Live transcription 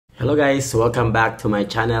Hello guys, welcome back to my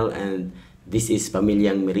channel and this is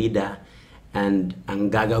Pamilyang Merida. And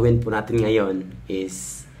ang gagawin po natin ngayon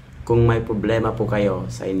is kung may problema po kayo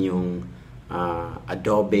sa inyong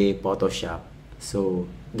Adobe Photoshop. So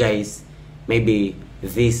guys, maybe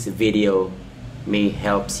this video may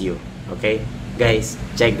helps you. Okay? Guys,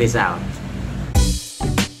 check this out.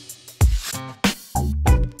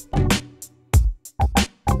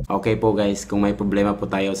 Okay po guys, kung may problema po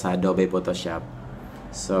tayo sa Adobe Photoshop,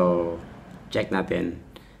 so check natin.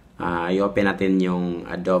 I-open natin yung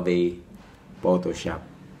Adobe Photoshop.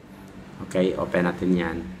 Okay, open natin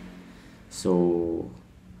yan. So,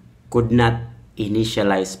 could not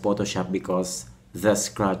initialize Photoshop because the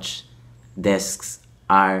scratch disks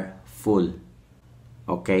are full.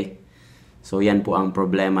 Okay, so yan po ang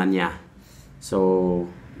problema niya. So,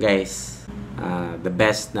 guys, the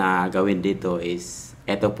best na gawin dito is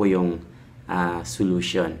ito po yung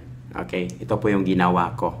solution. Okay, ito po yung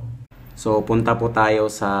ginawa ko. So, punta po tayo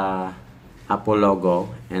sa Apple logo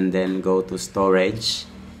and then go to storage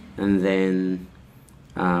and then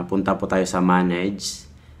punta po tayo sa manage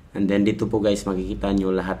and then dito po guys makikita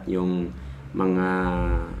nyo lahat yung mga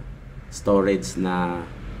storage na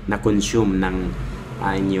na-consume ng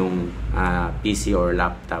inyong PC or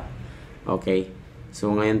laptop. Okay, so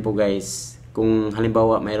ngayon po guys, kung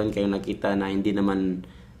halimbawa mayroon kayong nakita na hindi naman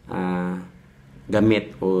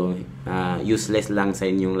gamit o useless lang sa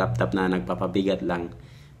inyong laptop na nagpapabigat lang,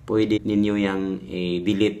 pwede ninyo yung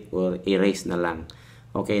delete or erase na lang.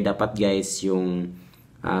 Okay, dapat guys yung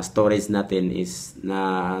storage natin is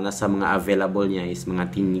nasa mga available niya is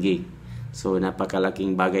mga 10 gig. So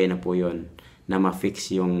napakalaking bagay na po yon na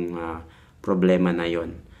ma-fix yung problema na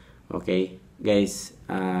yon. Okay guys,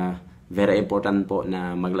 very important po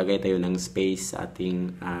na maglagay tayo ng space sa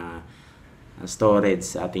ating storage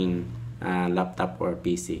sa ating laptop or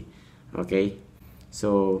PC. Okay?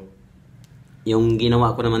 So, yung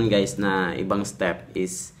ginawa ko naman guys na ibang step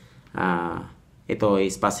is ito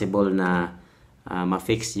is possible na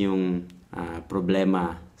ma-fix yung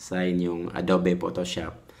problema sa inyong Adobe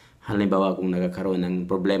Photoshop. Halimbawa kung nagkakaroon ng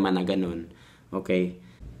problema na ganun, okay,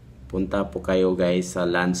 punta po kayo guys sa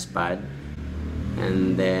Launchpad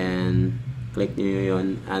and then click nyo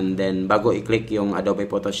yun, and then bago i-click yung Adobe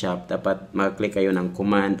Photoshop, dapat mag-click kayo ng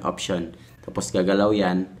Command Option, tapos gagalaw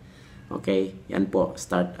yan. Okay, yan po,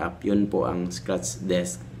 Start Up, yun po ang Scratch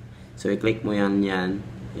Disk. So i-click mo yan,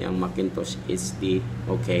 yung Macintosh HD.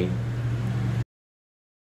 Okay,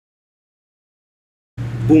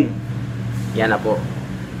 boom, yan na po.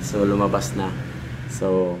 So lumabas na.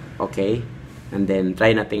 So okay, and then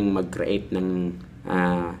try nating mag-create ng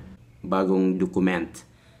bagong document.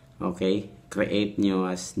 Okay, create nyo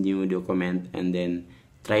as new document and then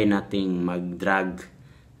try nating mag-drag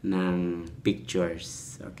ng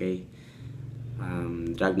pictures. Okay,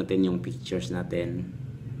 drag natin yung pictures natin.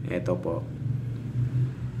 Ito po,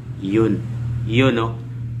 yun no.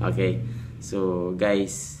 Okay, so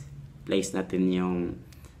guys, place natin yung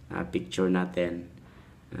picture natin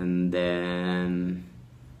and then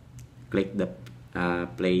click the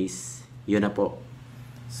place. Yun na po.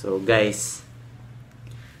 So guys,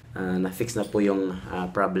 na-fix na po yung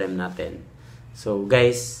problem natin. So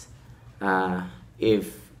guys,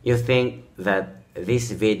 if you think that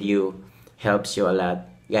this video helps you a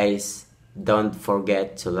lot, guys, don't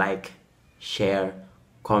forget to like, share,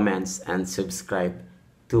 comments, and subscribe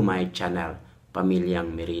to my channel,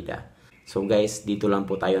 Pamilyang Merida. So guys, dito lang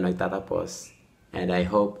po tayo nagtatapos, and I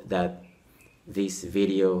hope that this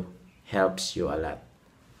video helps you a lot.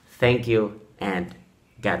 Thank you and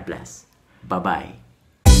God bless. Bye-bye.